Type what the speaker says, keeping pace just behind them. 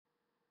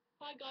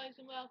Hi guys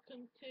and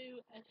welcome to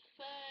a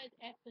third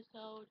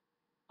episode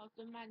of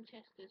the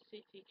Manchester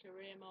City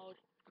career mode,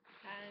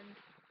 and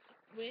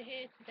we're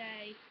here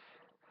today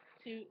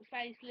to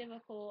face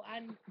Liverpool.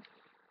 And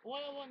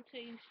what I want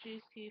to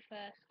introduce to you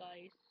first,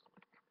 guys,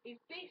 is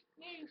this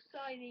new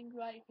signing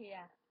right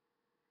here,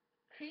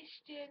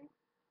 Christian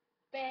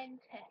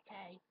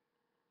Benteke.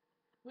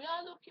 We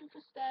are looking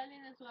for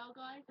Sterling as well,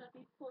 guys. I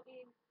did put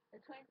in a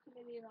 20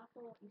 million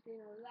offer what you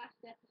seen in the last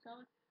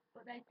episode,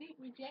 but they did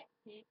reject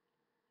it.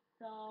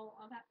 So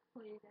I've had to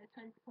put in a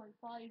 20.5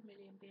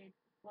 million bid,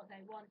 what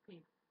they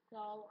wanted.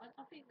 So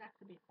I think that's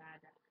a bit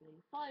bad actually.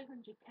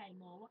 500k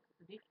more, what's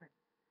the difference?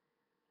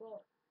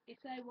 But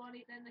if they want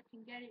it, then they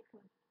can get it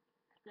from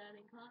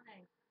Sterling, can't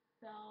they?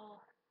 So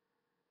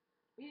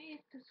it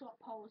is to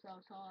swap poles though,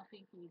 so I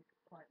think it is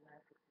quite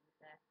worth it to be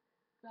fair.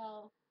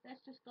 So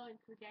let's just go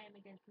into the game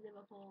against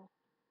Liverpool.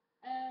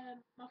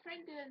 My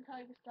friend Dylan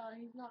Tigerstar,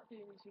 he's not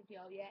doing this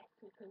video yet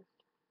because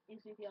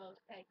his video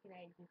is taking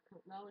ages to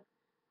upload.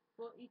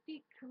 But he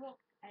did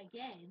corrupt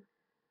again,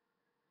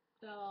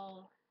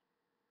 so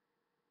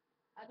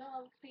I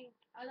don't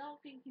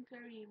think he's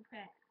very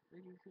impressed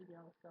with his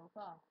videos so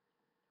far.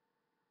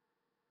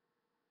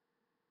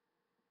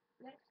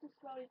 Let's just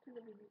go into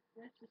the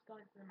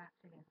match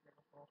against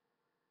Liverpool.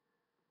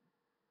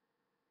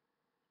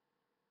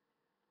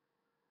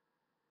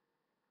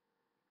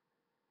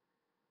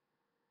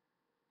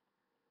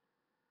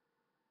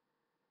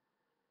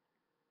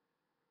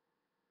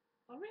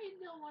 I really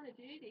don't want to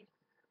do this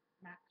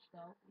match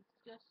though. It's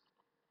just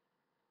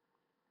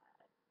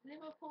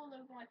Liverpool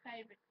are my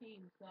favourite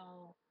team,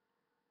 so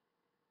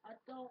I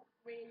don't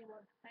really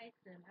want to face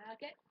them. And I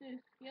get to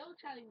do skill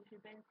challenge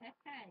with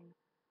Benteke.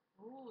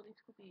 Oh, this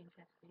could be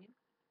interesting.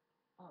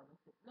 Oh,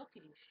 look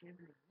at his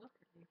dribbling. Look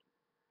at this.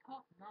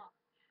 Top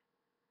notch.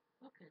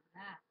 Look at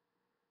that.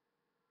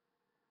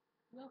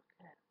 Look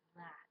at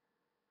that.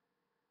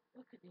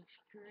 Look at this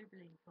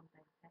dribbling from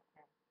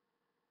Benteke.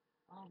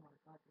 Oh my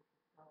god, this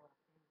is so OP.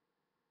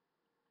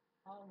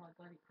 Oh my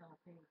god, it's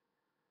OP. The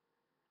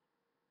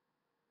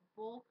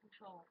ball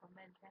control from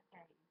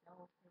Benteke is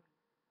OP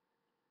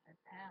as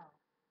hell.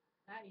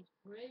 That is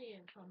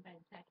brilliant from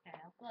Benteke,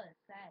 I've got to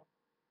say.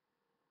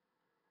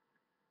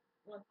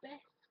 The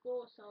best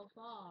score so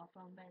far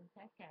from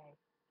Benteke.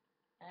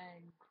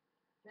 And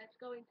let's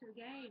go into the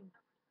game.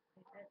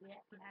 It's at the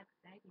Etihad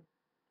Stadium.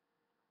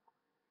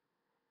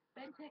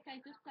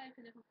 Benteke just played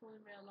for Liverpool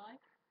in real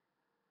life,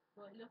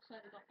 but it looks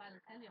like we got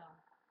Balotelli on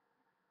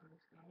in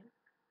this game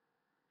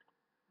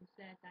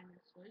instead of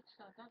Daniel Sturridge,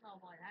 so I don't know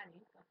why that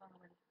is. I don't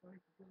know whether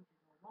Sturridge is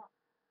injured or what,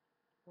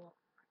 but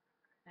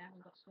they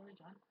haven't got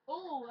Sturridge on.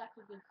 Oh, that's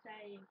a good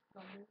save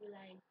from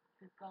Mignolet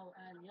to go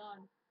early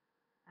on,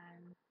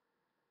 and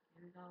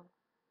here we go.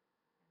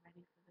 Get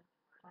ready for the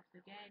cross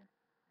again,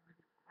 and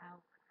it's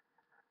out.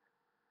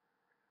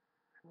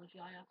 Towards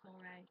Yaya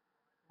Toure.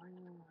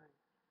 Ooh,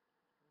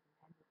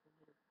 Henderson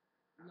with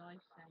a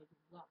nice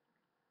saving block.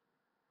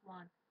 Come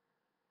on,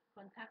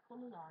 contact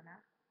Lallana.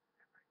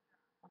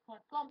 Go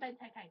on,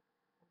 Benteke.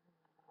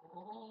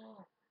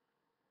 Oh,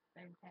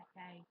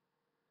 Benteke.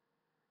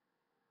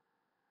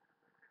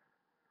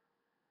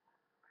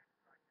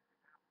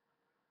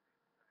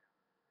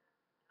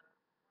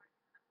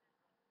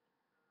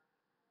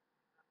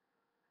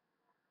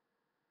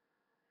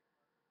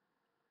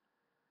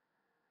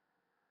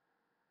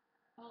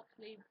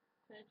 Hopefully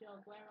Sergio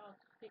Aguero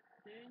sticks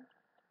soon,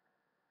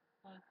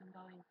 so he can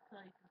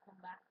come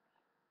back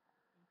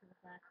into the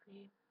first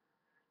team,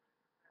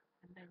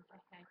 and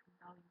Benteke can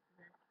go into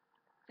the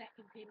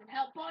second team and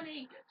help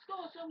Bonnie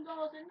score some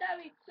goals. And now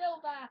it's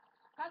Silva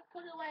has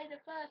put away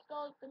the first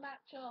goal of the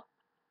matchup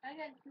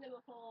against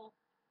Liverpool,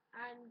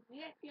 and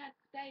the Etihad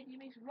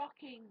Stadium is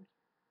rocking.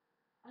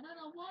 I don't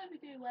know why we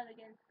do well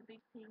against the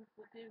big teams,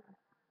 but do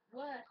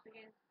worse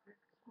against the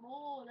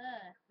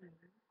smaller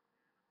teams.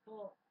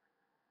 But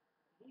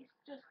it's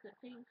just a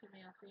thing for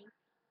me, I think.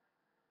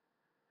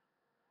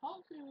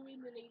 Hopefully we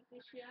win the league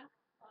this year.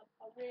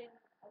 I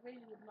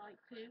really would like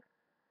to.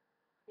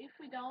 If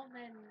we don't,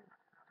 then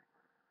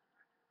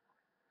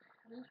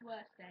there's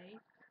worse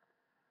days.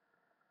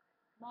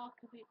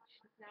 Markovic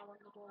is now on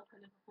the ball for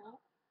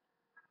Liverpool.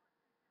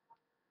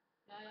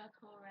 Yaya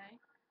Toure.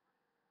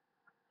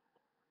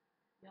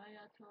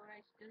 Yaya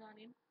Toure still on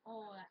him.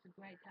 Oh, that's a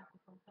great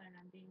tackle from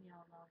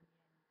Fernandinho though in the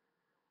end.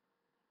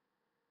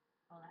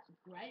 Oh, that's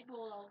a great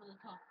ball over the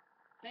top.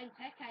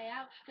 Benteke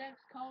outstrips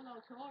Kolo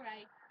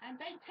Toure,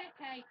 and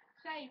Benteke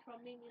saved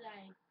from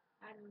Mignolet,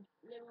 and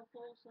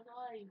Liverpool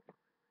survived.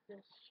 The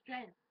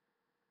strength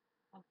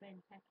of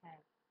Benteke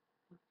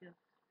is just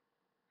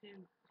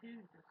too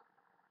just.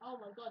 Oh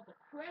my god, the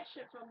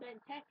pressure from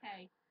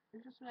Benteke.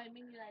 This is where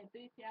Mignolet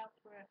booted it out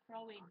for a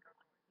throw-in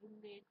in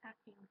the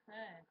attacking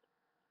third.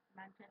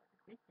 Manchester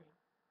City.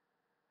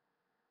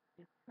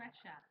 The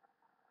pressure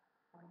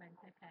from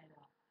Benteke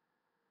though.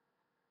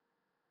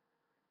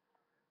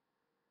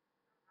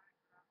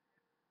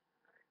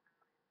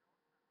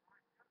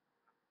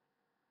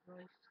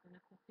 Royce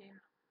gonna cook him.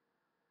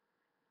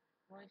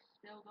 Royce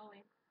still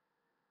going.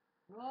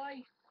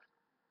 Royce!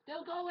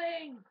 Still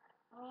going!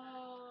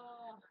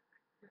 Oh,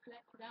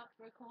 deflected out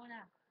for a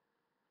corner.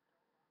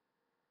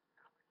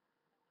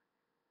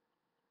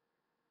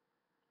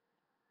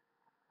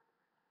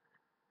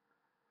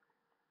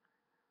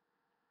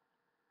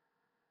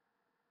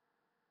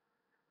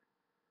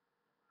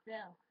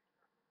 Still,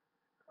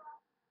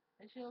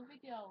 is your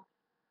video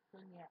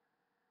done yet?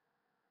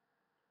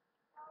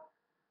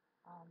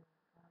 Oh my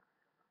god.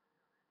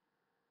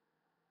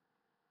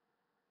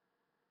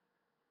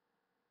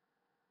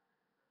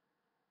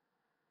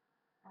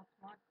 That's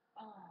one.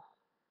 Oh.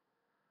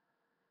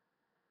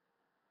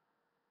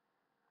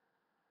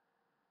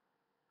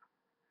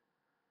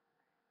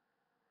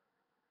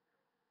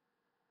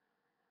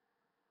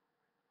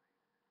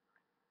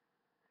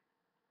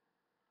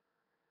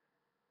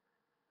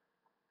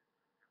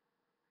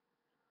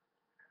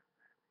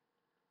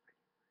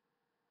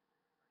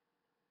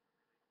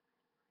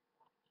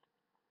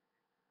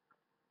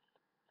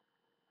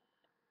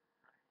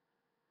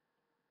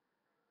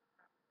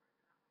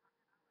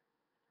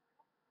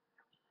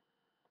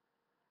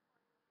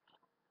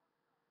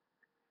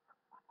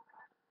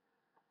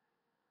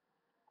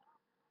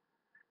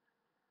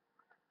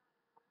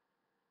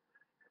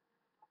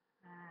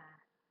 Ah.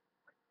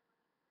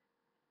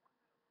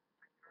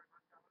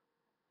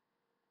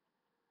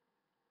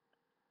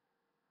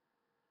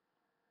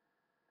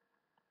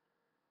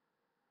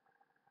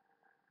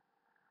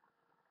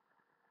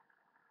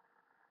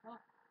 Oh.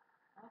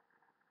 Oh.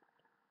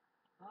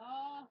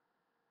 Oh.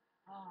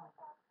 Oh.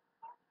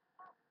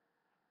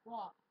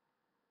 What?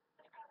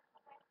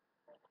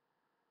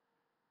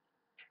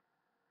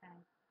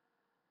 Okay.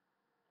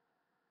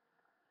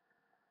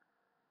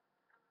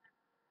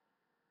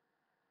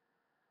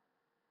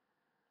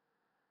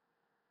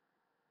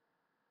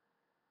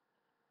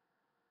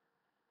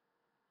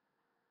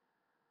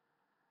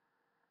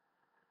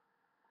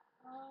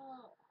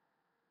 Oh.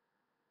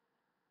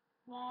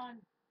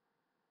 One.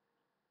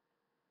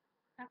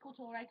 Tackle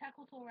Torre.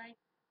 Tackle Torre.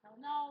 No.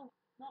 No.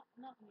 Not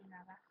you,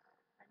 Navas.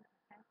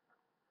 Benteke.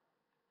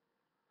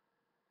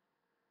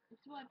 This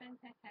is why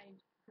Benteke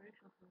is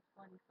crucial for the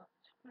squad. He's got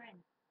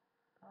strength.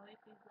 So if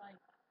he's like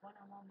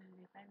one-on-one with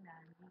the defender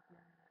and he's the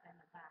only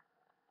defender back,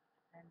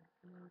 then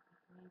he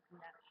needs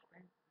that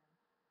strength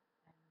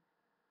and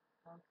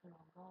go through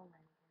on goal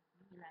then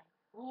against me. Like,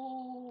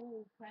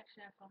 oh,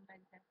 pressure from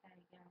Benteke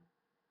again.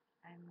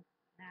 And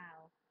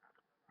now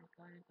they're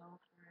going to go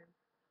through.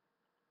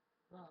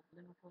 Well,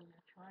 Liverpool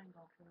are trying to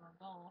go through on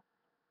goal.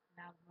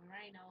 Now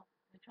Moreno,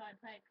 they try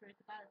and play it through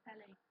to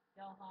Balotelli.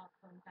 Joe Hart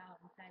comes out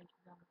and saves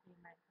his own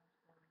teammates from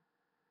scoring.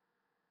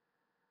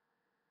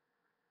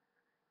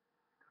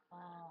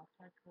 Oh,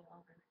 tried to put it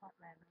over the top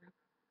there, really.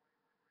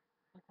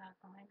 Put out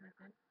from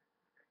Henderson.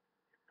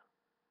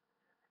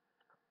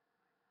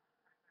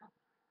 Oh,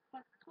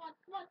 come on.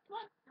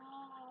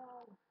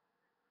 Oh,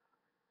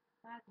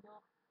 bad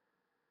luck.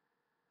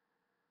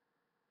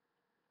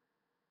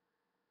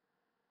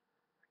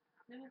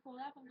 Liverpool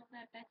haven't got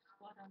their best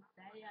squad on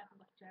today. They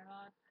haven't got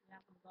Gerrard. They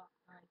haven't got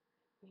like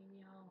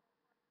Coutinho.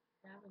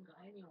 They haven't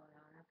got anyone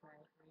on the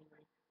play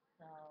really.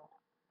 So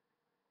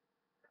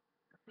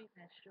I think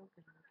they're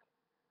struggling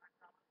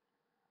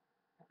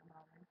at the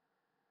moment.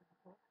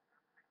 Liverpool.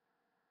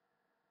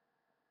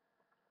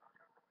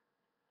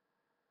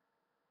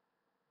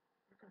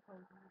 I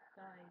suppose on the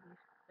side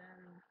is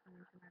Sterling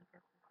coming to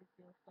Manchester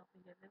City or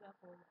stopping at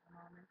Liverpool at the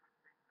moment.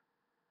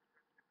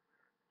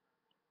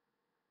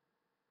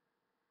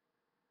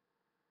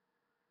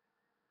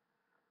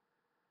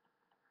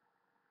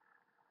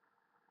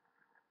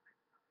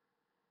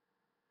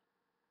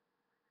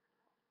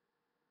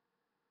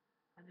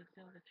 And they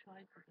still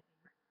tried to get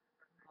in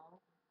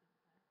goal.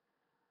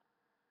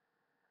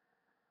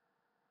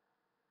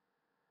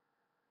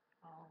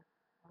 Oh,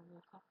 on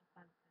the top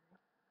of Anthony.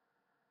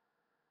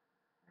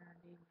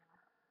 And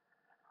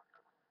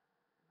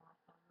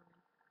Marco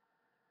Rui.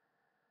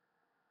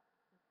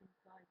 Just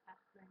inside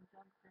past Glenn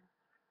Johnson.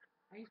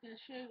 And he's going to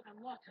shoot,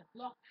 and what a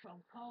block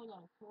from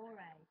Colo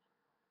Torre.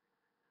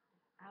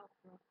 Out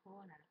for a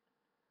corner.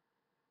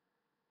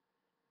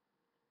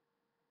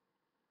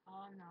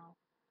 Oh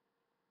no.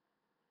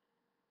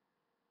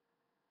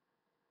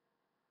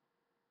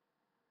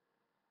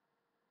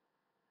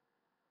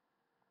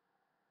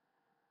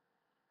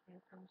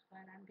 Here comes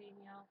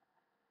Fernandinho.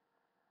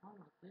 Oh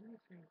my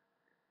goodness me.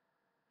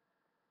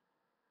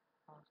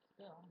 Oh,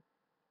 still.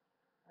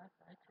 That's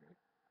actually.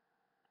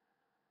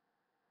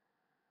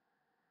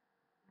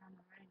 Now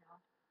Moreno.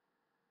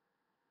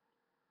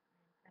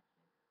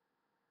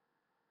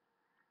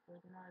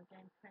 There's another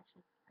game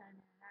pressure turning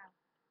it out.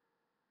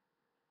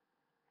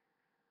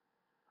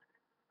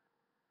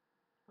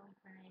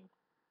 Company.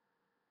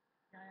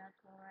 Yaya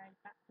Toure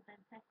back to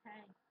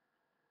Benteke.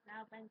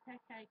 Now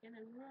Benteke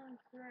gonna run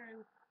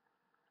through.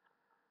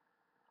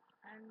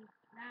 And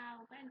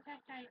now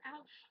Benteke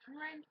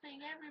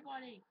out-strengthening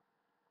everybody.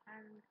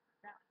 And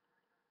that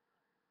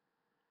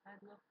bad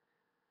luck.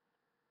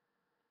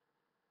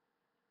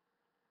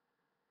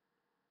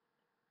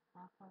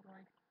 Marco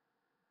Royce.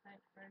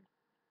 Right through.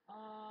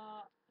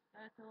 Oh,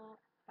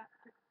 Bertel back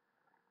to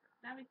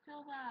David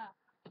Silva.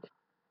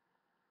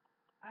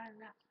 And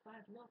that's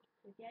bad luck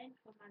again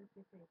for Man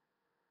City.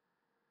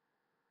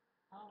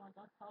 Oh my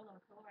god, Paulo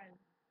Torres,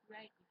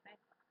 great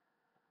defence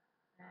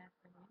there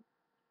for him.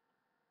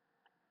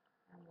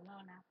 And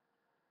Lona,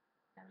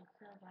 David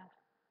Silva,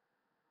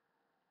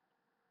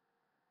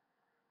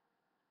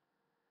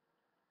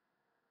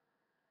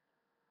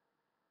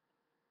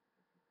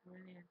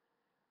 brilliant.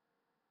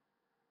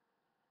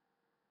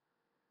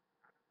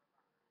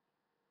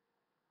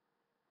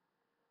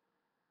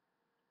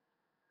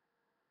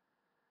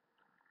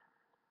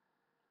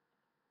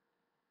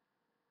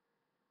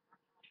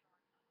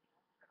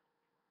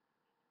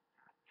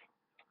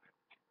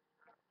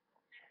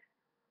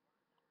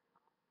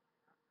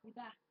 You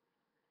back?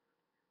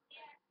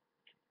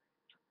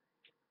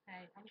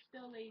 Hey, I'm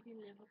still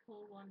leading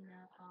Liverpool 1-0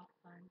 half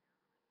time.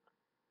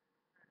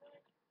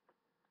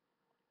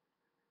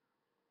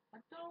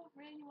 I don't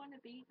really want to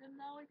beat them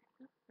though, it's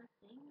just the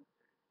thing.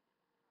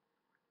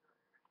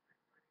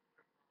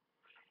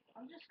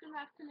 I'm just going to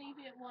have to leave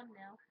it at 1-0.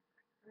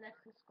 Unless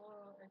they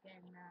score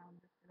again now,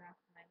 I'm just going to have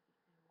to make it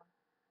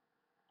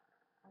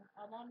 2-1.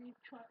 I'm only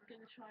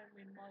going to try and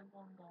win by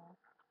 1 goal.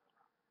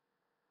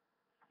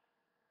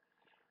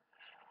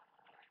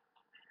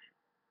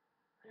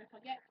 But if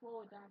I get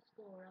forward and I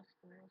score, I'll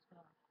score as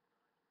well.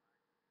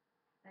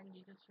 Then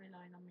you're just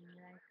relying on me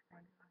later.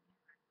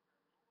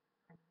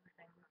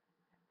 Benteke.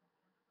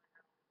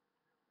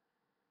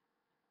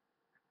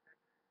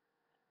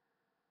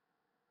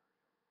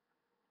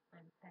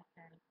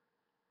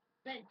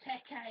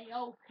 Benteke,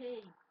 OP.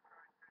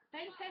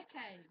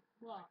 Benteke,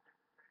 what?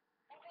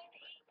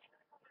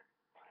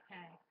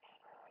 Okay.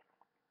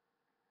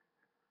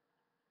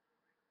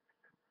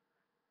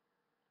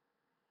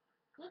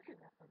 Look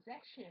at that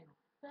possession.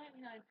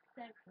 39%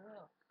 for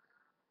us.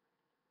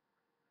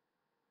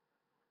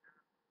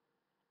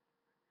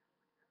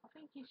 I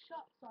think his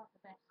shots aren't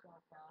the best so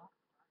far,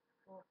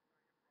 but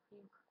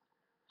his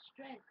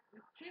strength,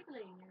 his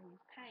dribbling and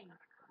his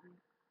pace is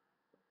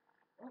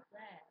up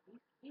there.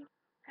 His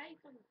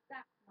pace on the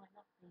stats might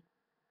not be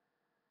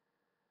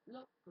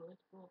look good,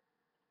 but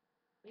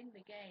in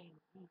the game,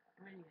 he's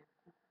brilliant.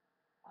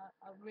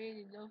 I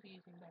really love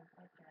using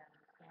Benteke in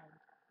this game.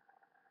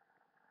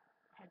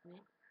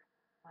 Headley,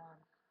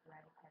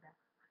 great header.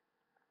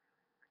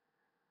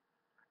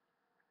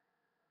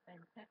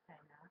 Benteke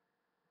now.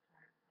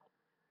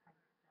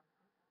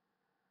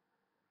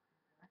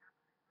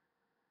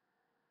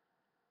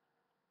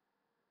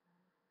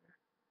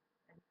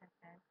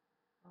 Benteke.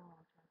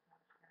 Oh, I'm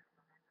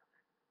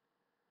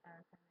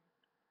trying to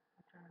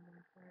I'm trying to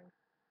move through.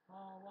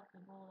 Oh, what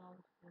the ball I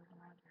was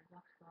doing out the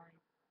offside.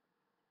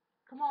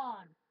 Come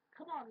on!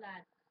 Come on,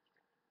 lads!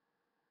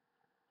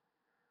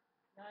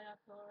 Yaya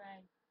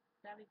Torre,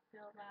 David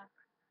Silva,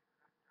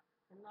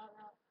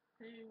 Lala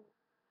to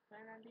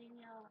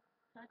Fernandinho,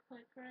 try to put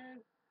it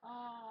through.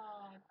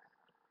 Oh,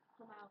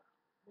 come out,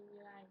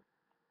 Mignolet,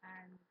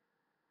 and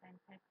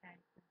Benteke.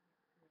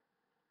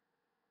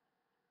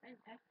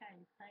 Benteke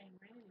is playing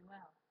really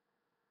well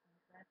in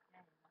his first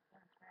game, I've got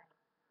to say.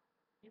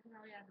 Even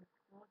though he hasn't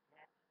scored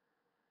yet,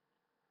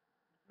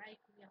 he's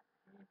making the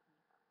opportunities.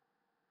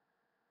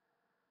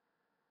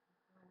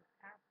 He's all that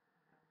counts,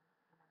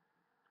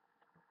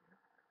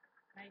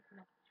 making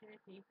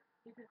opportunities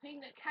is the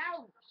thing that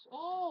counts.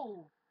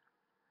 Oh!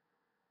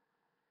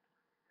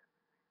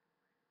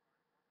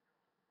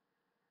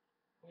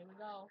 Here we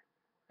go.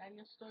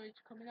 Daniel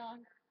Sturridge coming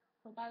on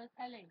for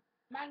Balotelli.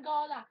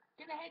 Mangala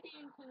gonna head it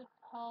into the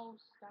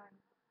post and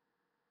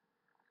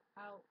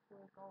out for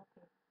a goal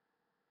kick.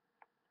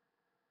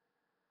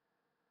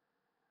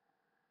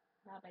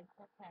 Now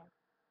Benteke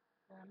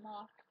gonna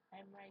mark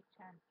Emre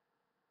Can.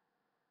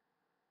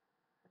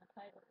 Gonna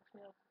play it up the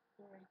field to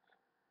Sturridge.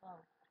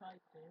 Well, try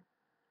to.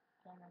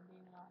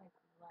 Fernandinho heads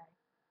it away.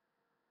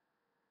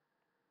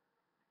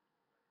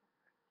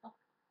 Oh,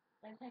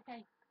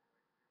 Benteke.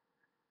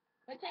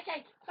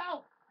 Benteke!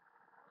 Foul!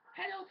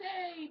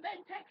 Penalty!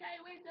 Benteke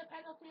wins a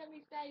penalty on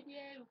his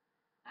debut.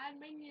 And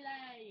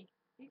Mignolet.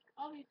 He's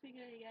obviously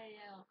going to get a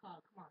yellow card.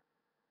 Come on.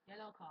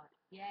 Yellow card.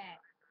 Yeah.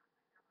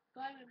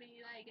 Simon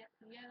Mignolet gets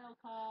a yellow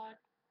card.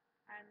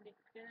 And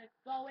it's going to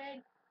go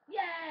in.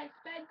 Yes!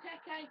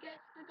 Benteke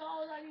gets the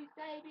goal on his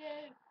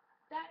debut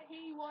that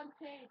he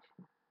wanted.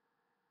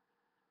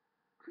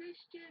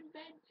 Christian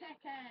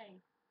Benteke.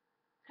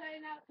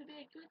 Turned out to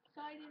be a good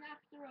signing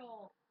after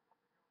all.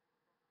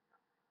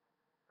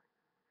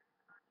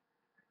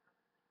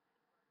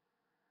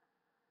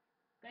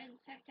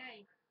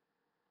 Benteke.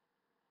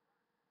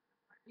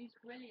 He's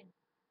brilliant.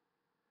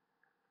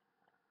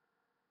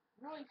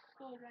 Royce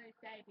scored on his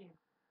debut.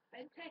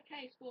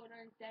 Benteke scored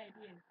on his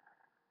debut.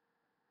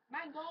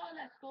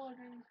 Mangala scored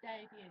on his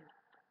debut.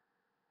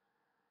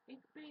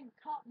 It's been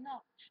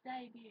top-notch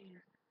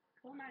debuts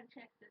for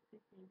Manchester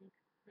City this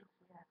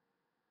year.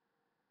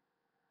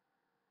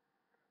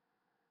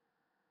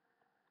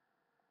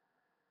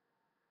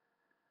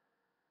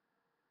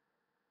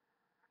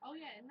 Oh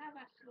yeah, and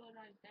Navas scored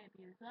on his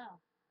debut as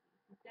well.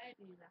 His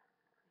debut last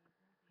season.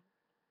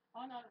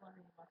 Oh no, it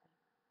wasn't.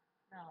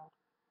 No.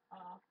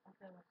 Oh, I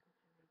feel like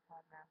such a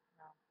retard now.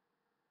 No.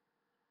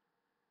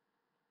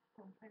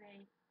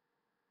 company.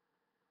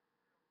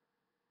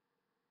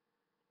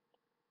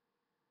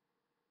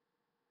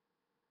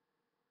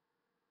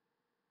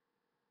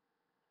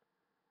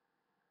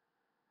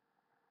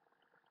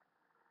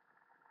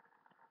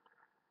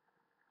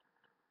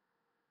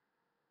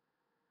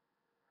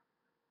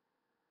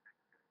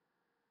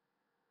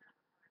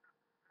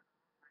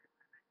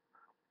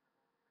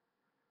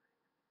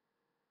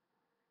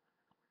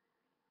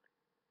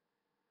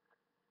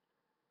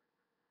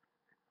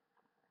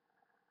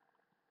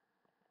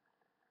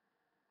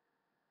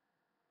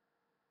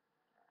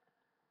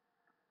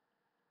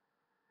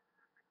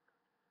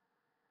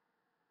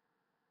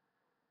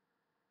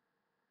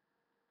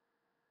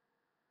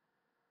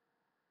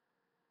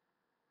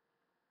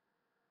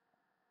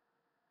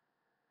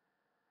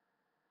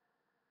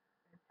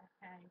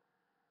 Okay.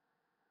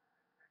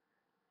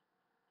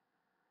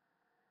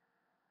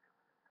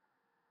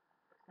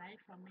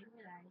 Save from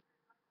England.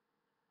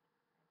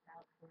 It's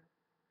out for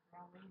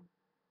throwing.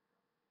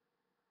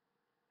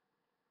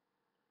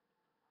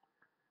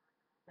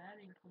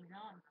 Sterling coming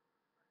on.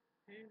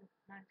 Who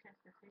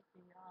Manchester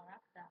City are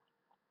after.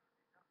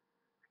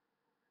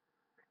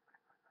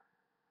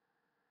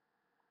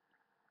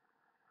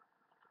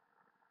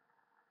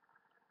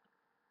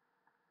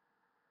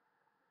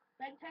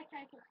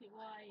 Benteke puts it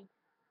wide.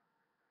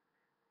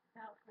 It's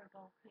out for a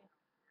goal kick.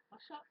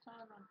 Our shots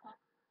aren't on top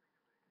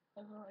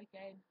of our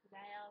games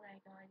today, are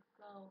they, guys?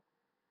 So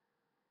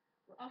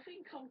I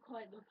think I'm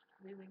quite lucky to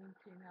be winning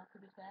 2 now,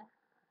 to be fair.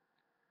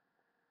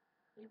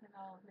 Even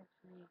though I've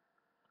literally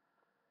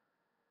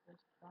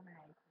just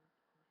dominated with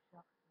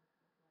shots and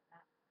stuff like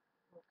that.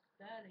 But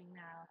Sterling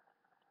now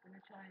going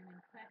to try and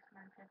impress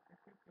Manchester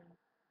City.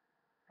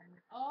 And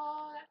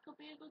oh, that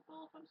could be a good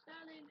ball from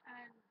Sterling.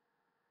 And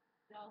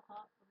Joe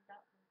Hart comes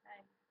out from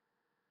save.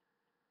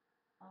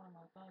 Oh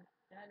my God,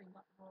 Sterling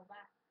got the ball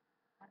back.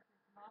 Passing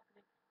to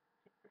Markovic,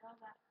 chipped it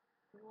over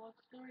towards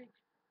Sturridge.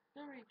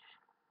 Sturridge.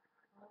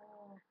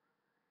 Oh,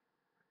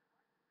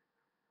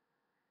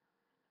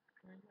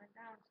 Sturridge went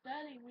down.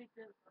 Sterling with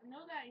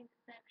another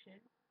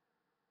interception.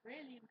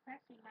 Really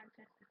impressing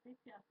Manchester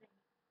City, I think.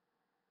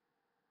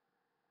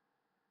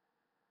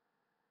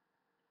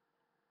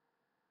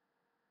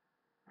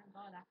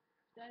 Angola.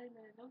 Sterling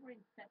with another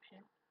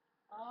interception.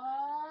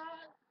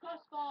 Oh,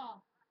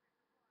 crossbar.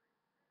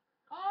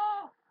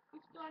 Oh,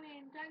 it's gone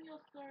in. Daniel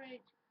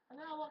Sturridge. I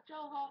don't know what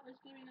Joe Hart was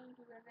doing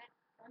under the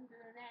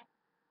net,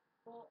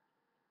 but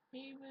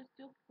he was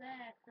just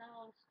there.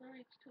 So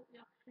Sturridge took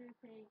the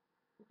opportunity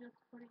to just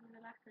put it in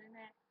the back of the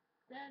net.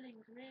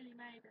 Sterling's really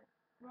made a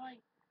bright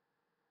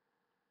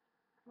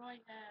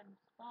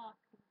spark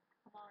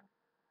come on,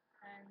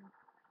 and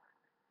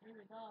here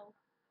we go.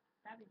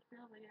 David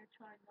Silva gonna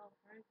try and go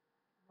through.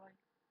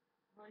 Royce,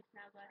 Royce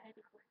now got a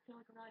header, but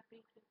Jordan I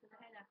beats into the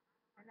header.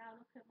 And now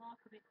look at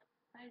Markovic,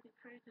 plays it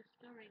through to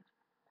Sturridge.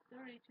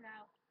 Sturridge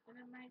now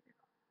gonna make it.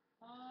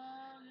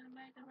 Oh, gonna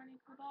make the run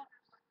into the box.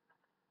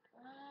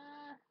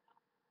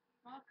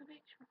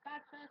 Markovic,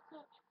 bad first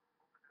touch.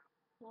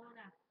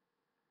 Corner.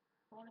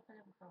 Corner for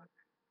Liverpool.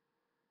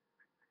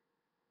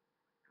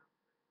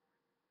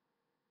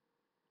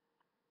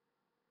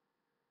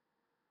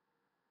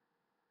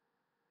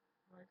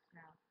 Royce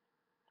now.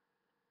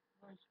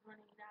 Royce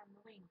running down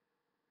the wing.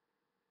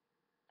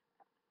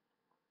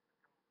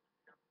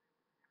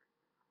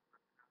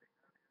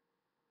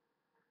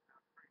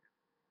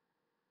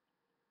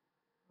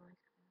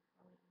 Royce can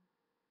throw it in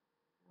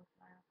towards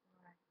Lyle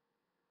Flore.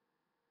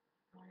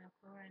 Lyle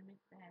Flore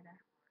missed the header.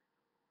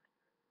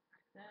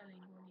 Sterling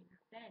running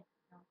instead.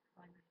 Not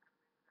finding it.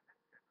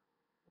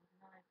 There's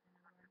another gonna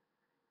run.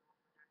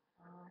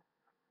 Oh,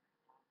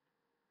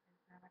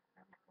 there's now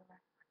David Silva.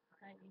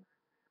 Taking.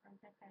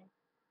 Benteke.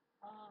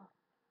 Oh,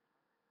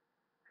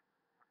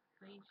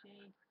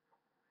 Clichy.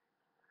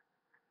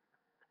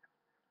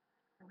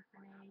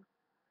 Company.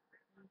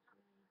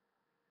 Clichy.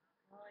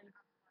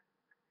 Royce.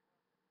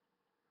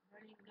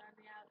 Running on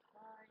the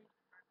outside.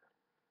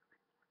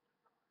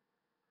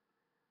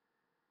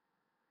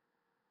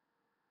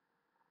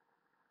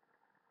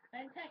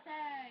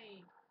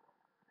 Benteke!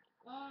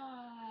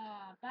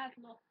 Oh, bad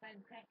luck,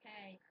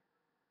 Benteke.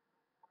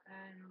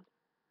 And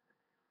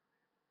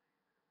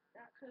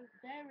that's a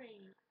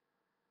very,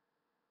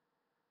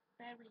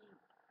 very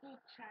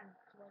good chance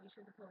what you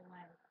should have put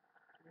away,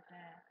 to be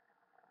fair.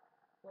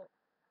 But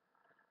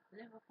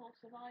Liverpool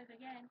survive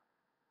again.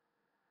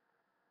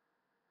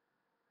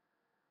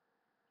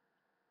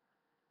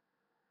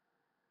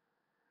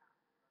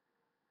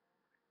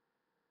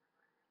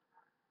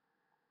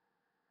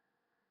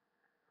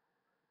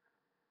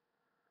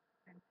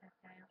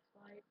 Benteke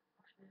offside.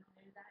 I should have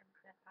knew that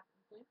instead of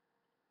passing to.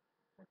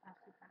 So pass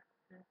it back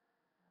to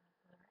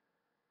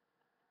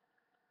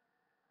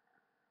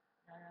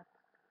yeah,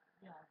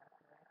 yeah,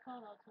 that's alright.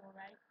 Colo Torre,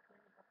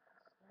 bring it up to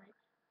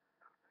Sturridge.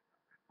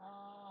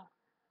 Oh,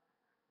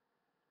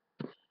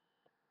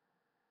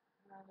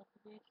 now look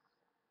at this.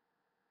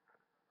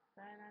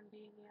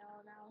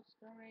 Fernandinho now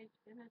Sturridge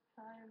gonna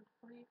try and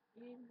put it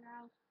in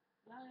now.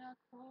 Yaya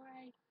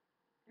Torre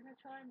gonna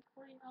try and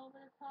put it over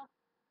the top.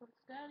 But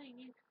Sterling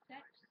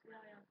intercepts the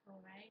Yaya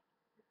Toure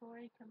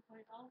before he can put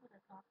it over the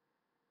top,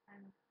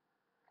 and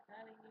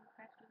Sterling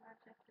impressed with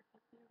Manchester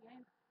City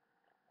again.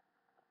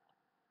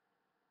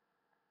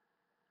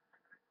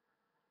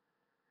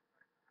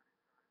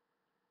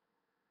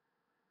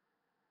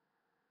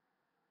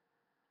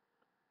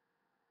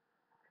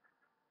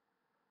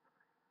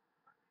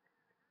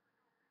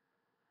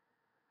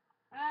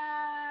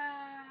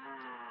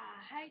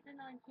 Hate the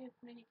 90th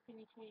minute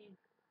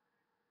finishes.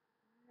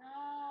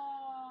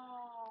 No!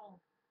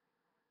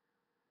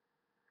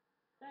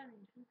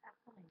 Sterling shouldn't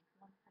tackle me if you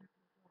want to come to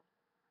the goal.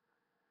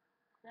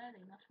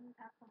 Sterling, I shouldn't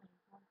tackle me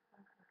if you want to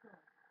come to the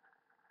goal.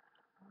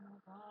 Oh my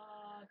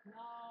god,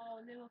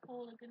 no!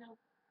 Liverpool are gonna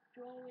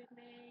draw with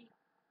me.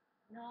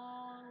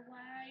 No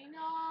way,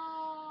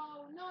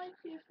 no!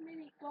 90th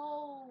minute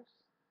goals!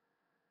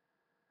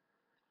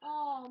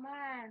 Oh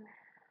man,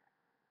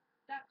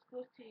 that's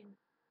gutting.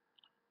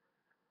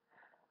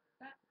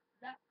 That,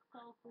 that's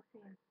so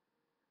gutting.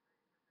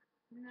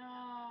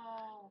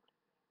 No!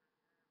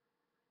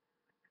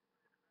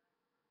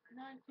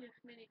 90th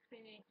minute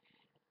finish.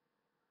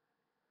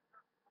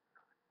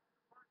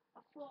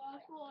 I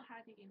thought I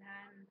had it in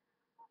hand.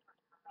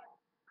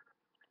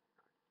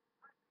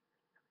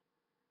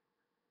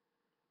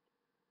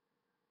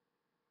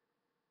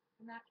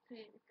 And that's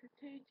it. It's a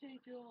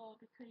 2-2 draw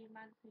between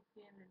Man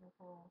City and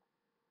Liverpool.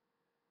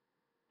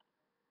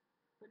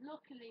 But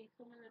luckily,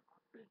 some of the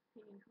big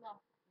teams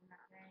lost in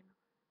that game.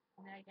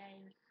 In their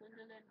games,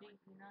 Sunderland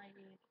beat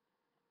United,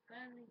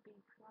 Burnley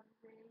beat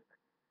Swansea.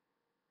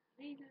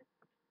 These are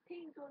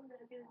teams that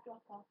are going to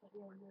drop off at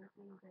the end of the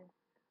season,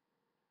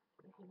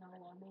 if you know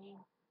what I mean.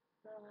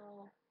 So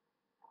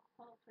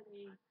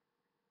hopefully,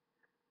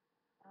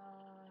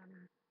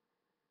 um,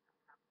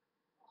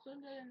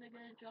 Sunderland are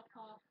going to drop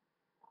off.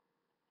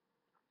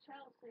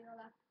 Chelsea will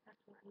have to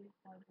catch up with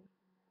by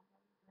beating them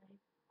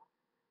probably.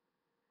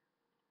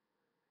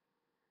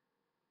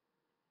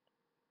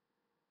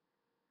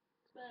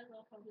 Spurs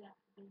will probably have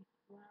to beat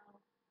as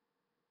well.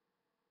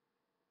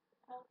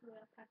 Hopefully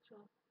I'll catch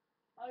up.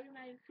 I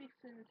remain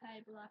fifth in the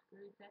table after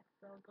this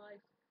episode,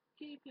 guys.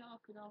 QPR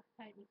could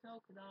overtake me,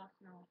 so could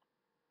Arsenal.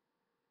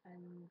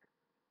 And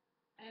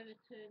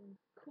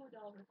Everton could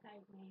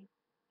overtake me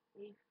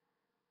if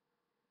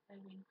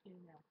they win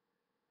 2-0.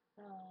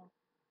 So,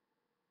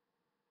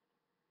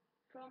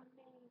 from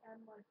me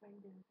and my friend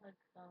in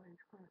Pakistan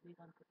who's currently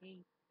gone to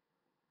eat,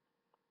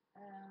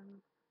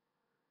 um,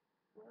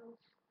 we'll,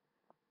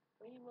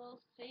 we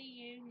will see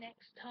you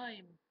next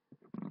time.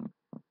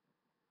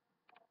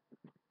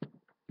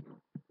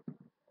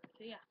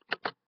 See ya.